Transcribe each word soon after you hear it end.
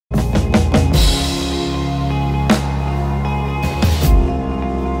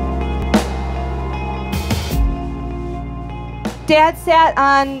Dad sat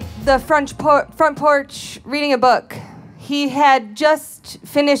on the front porch reading a book. He had just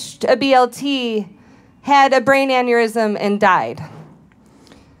finished a BLT, had a brain aneurysm, and died.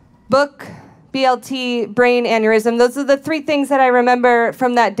 Book, BLT, brain aneurysm, those are the three things that I remember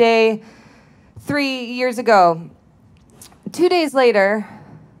from that day 3 years ago. 2 days later,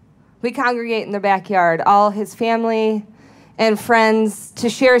 we congregate in the backyard, all his family and friends, to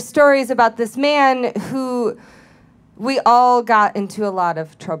share stories about this man who we all got into a lot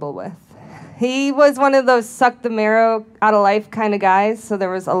of trouble with. He was one of those suck the marrow out of life kind of guys, so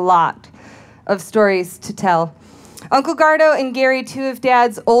there was a lot of stories to tell. Uncle Gardo and Gary, two of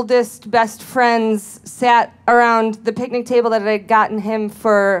Dad's oldest best friends, sat around the picnic table that I had gotten him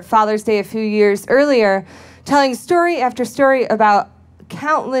for Father's Day a few years earlier, telling story after story about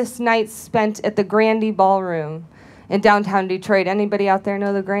countless nights spent at the Grandy Ballroom in downtown Detroit. Anybody out there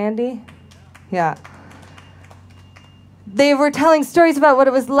know the Grandy? Yeah. They were telling stories about what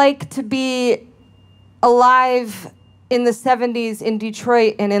it was like to be alive in the 70s in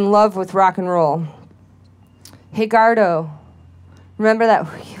Detroit and in love with rock and roll. Hey, Gardo, remember that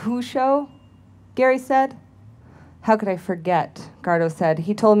Who show? Gary said. How could I forget? Gardo said.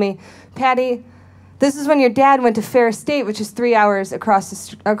 He told me, Patty, this is when your dad went to Fair State, which is 3 hours across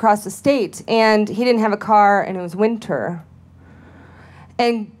the state, and he didn't have a car, and it was winter.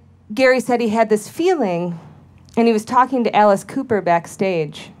 And Gary said he had this feeling, and he was talking to Alice Cooper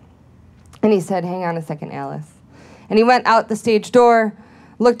backstage. And he said, hang on a second, Alice. And he went out the stage door,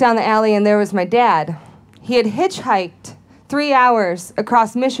 looked down the alley, and there was my dad. He had hitchhiked 3 hours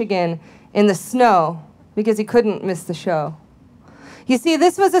across Michigan in the snow because he couldn't miss the show. You see,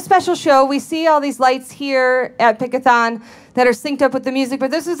 this was a special show. We see all these lights here at Pickathon that are synced up with the music,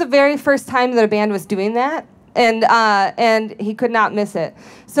 but this was the very first time that a band was doing that, and he could not miss it.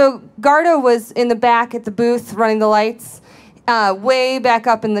 So Gardo was in the back at the booth running the lights, way back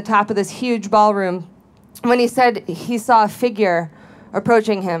up in the top of this huge ballroom, when he said he saw a figure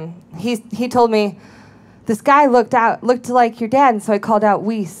approaching him. He told me, this guy looked like your dad, and so I called out,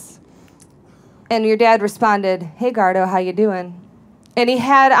 Weiss. And your dad responded, hey, Gardo, how you doing? And he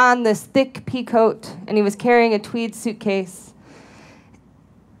had on this thick pea coat, and he was carrying a tweed suitcase.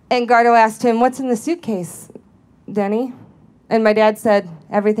 And Gardo asked him, what's in the suitcase, Denny? And my dad said,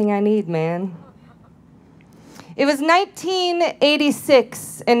 everything I need, man. It was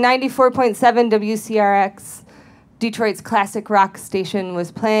 1986, and 94.7 WCRX, Detroit's classic rock station,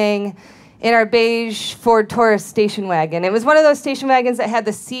 was playing in our beige Ford Taurus station wagon. It was one of those station wagons that had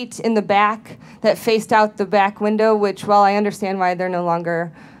the seat in the back that faced out the back window, which, while I understand why they're no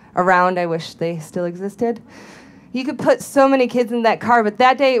longer around, I wish they still existed. You could put so many kids in that car, but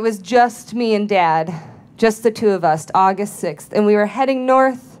that day it was just me and Dad, just the two of us, August 6th, and we were heading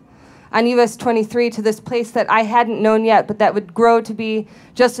north on US 23 to this place that I hadn't known yet, but that would grow to be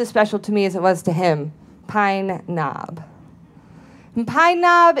just as special to me as it was to him, Pine Knob. And Pine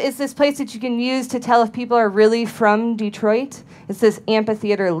Knob is this place that you can use to tell if people are really from Detroit. It's this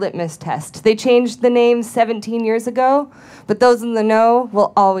amphitheater litmus test. They changed the name 17 years ago, but those in the know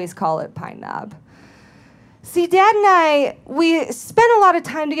will always call it Pine Knob. See, Dad and I, we spent a lot of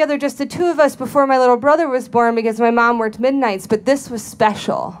time together, just the two of us, before my little brother was born because my mom worked midnights, but this was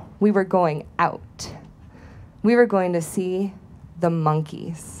special. We were going out. We were going to see the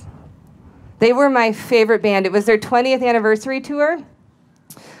Monkees. They were my favorite band. It was their 20th anniversary tour,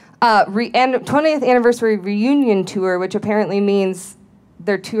 and 20th anniversary reunion tour, which apparently means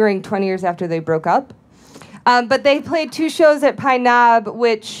they're touring 20 years after they broke up. But they played 2 shows at Pine Knob,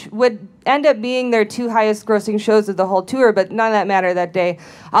 which would end up being their 2 highest grossing shows of the whole tour, but none of that mattered that day.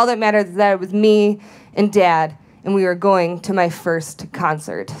 All that mattered is that it was me and Dad, and we were going to my first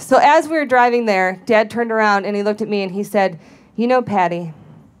concert. So as we were driving there, Dad turned around and he looked at me and he said, you know, Patty,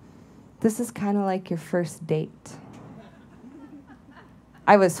 this is kind of like your first date.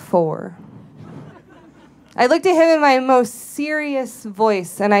 I was 4. I looked at him in my most serious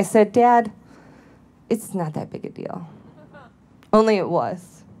voice and I said, Dad, it's not that big a deal. Only it was.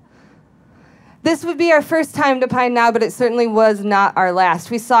 This would be our first time to Pine Knob, but it certainly was not our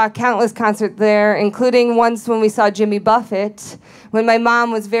last. We saw countless concerts there, including once when we saw Jimmy Buffett, when my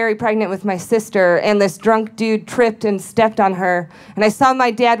mom was very pregnant with my sister, and this drunk dude tripped and stepped on her. And I saw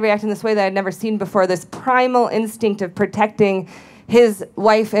my dad react in this way that I'd never seen before, this primal instinct of protecting his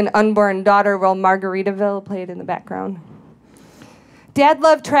wife and unborn daughter while Margaritaville played in the background. Dad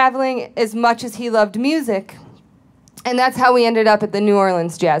loved traveling as much as he loved music, and that's how we ended up at the New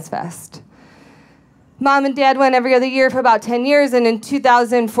Orleans Jazz Fest. Mom and Dad went every other year for about 10 years, and in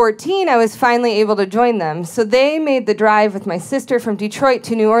 2014, I was finally able to join them. So they made the drive with my sister from Detroit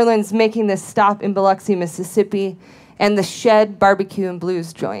to New Orleans, making this stop in Biloxi, Mississippi, and the Shed Barbecue and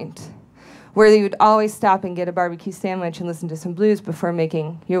Blues joint, where you would always stop and get a barbecue sandwich and listen to some blues before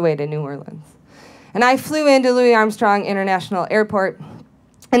making your way to New Orleans. And I flew into Louis Armstrong International Airport,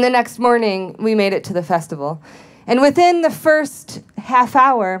 and the next morning we made it to the festival. And within the first half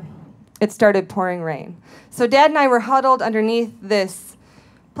hour, it started pouring rain. So Dad and I were huddled underneath this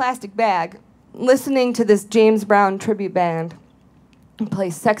plastic bag, listening to this James Brown tribute band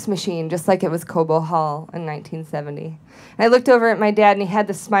play Sex Machine, just like it was Cobo Hall in 1970. And I looked over at my dad, and he had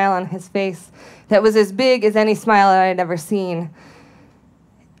this smile on his face that was as big as any smile that I had ever seen.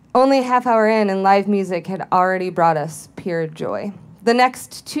 Only a half hour in, and live music had already brought us pure joy. The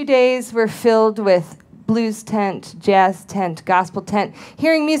next 2 days were filled with blues tent, jazz tent, gospel tent,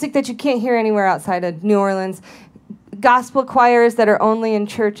 hearing music that you can't hear anywhere outside of New Orleans, gospel choirs that are only in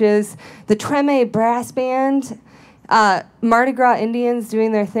churches, the Treme Brass Band, Mardi Gras Indians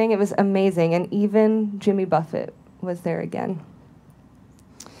doing their thing. It was amazing, and even Jimmy Buffett was there again.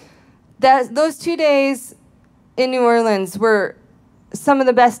 Those 2 days in New Orleans were some of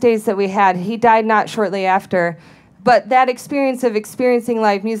the best days that we had. He died not shortly after, but that experience of experiencing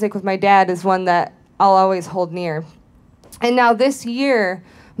live music with my dad is one that I'll always hold near. And now this year,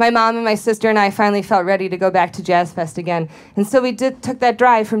 my mom and my sister and I finally felt ready to go back to Jazz Fest again. And so we took that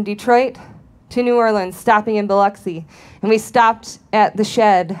drive from Detroit to New Orleans, stopping in Biloxi. And we stopped at the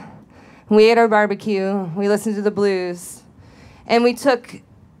Shed. And we ate our barbecue. We listened to the blues. And we took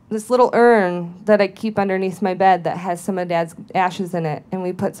this little urn that I keep underneath my bed that has some of Dad's ashes in it. And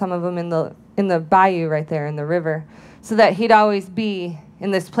we put some of them in the bayou right there in the river, so that he'd always be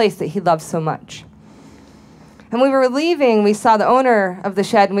in this place that he loved so much. And we were leaving, we saw the owner of the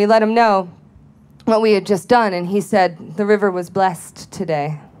Shed, and we let him know what we had just done. And he said, the river was blessed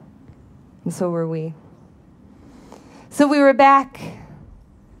today. And so were we. So we were back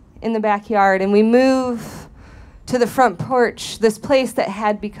in the backyard, and we move to the front porch, this place that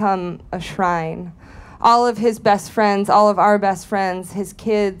had become a shrine. All of his best friends, all of our best friends, his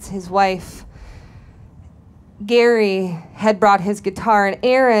kids, his wife. Gary had brought his guitar, and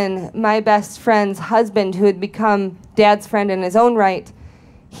Aaron, my best friend's husband, who had become Dad's friend in his own right,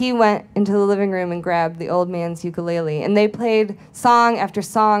 he went into the living room and grabbed the old man's ukulele. And they played song after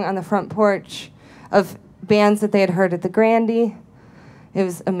song on the front porch of bands that they had heard at the Grandy. It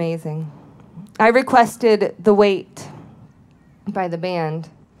was amazing. I requested The Wait by the band,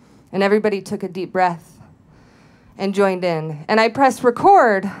 and everybody took a deep breath and joined in. And I pressed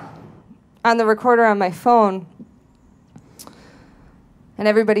record on the recorder on my phone, and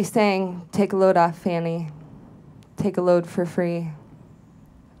everybody sang, "Take a load off, Fanny. Take a load for free.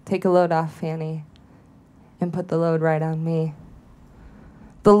 Take a load off, Fanny, and put the load right on me."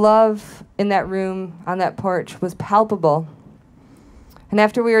 The love in that room, on that porch, was palpable. And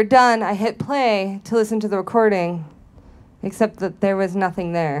after we were done, I hit play to listen to the recording, except that there was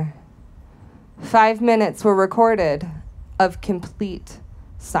nothing there. 5 minutes were recorded of complete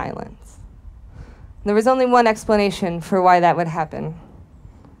silence. There was only one explanation for why that would happen: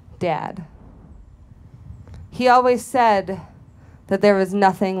 Dad. He always said that there was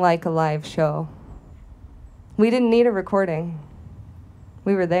nothing like a live show. We didn't need a recording.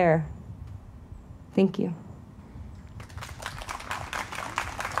 We were there. Thank you.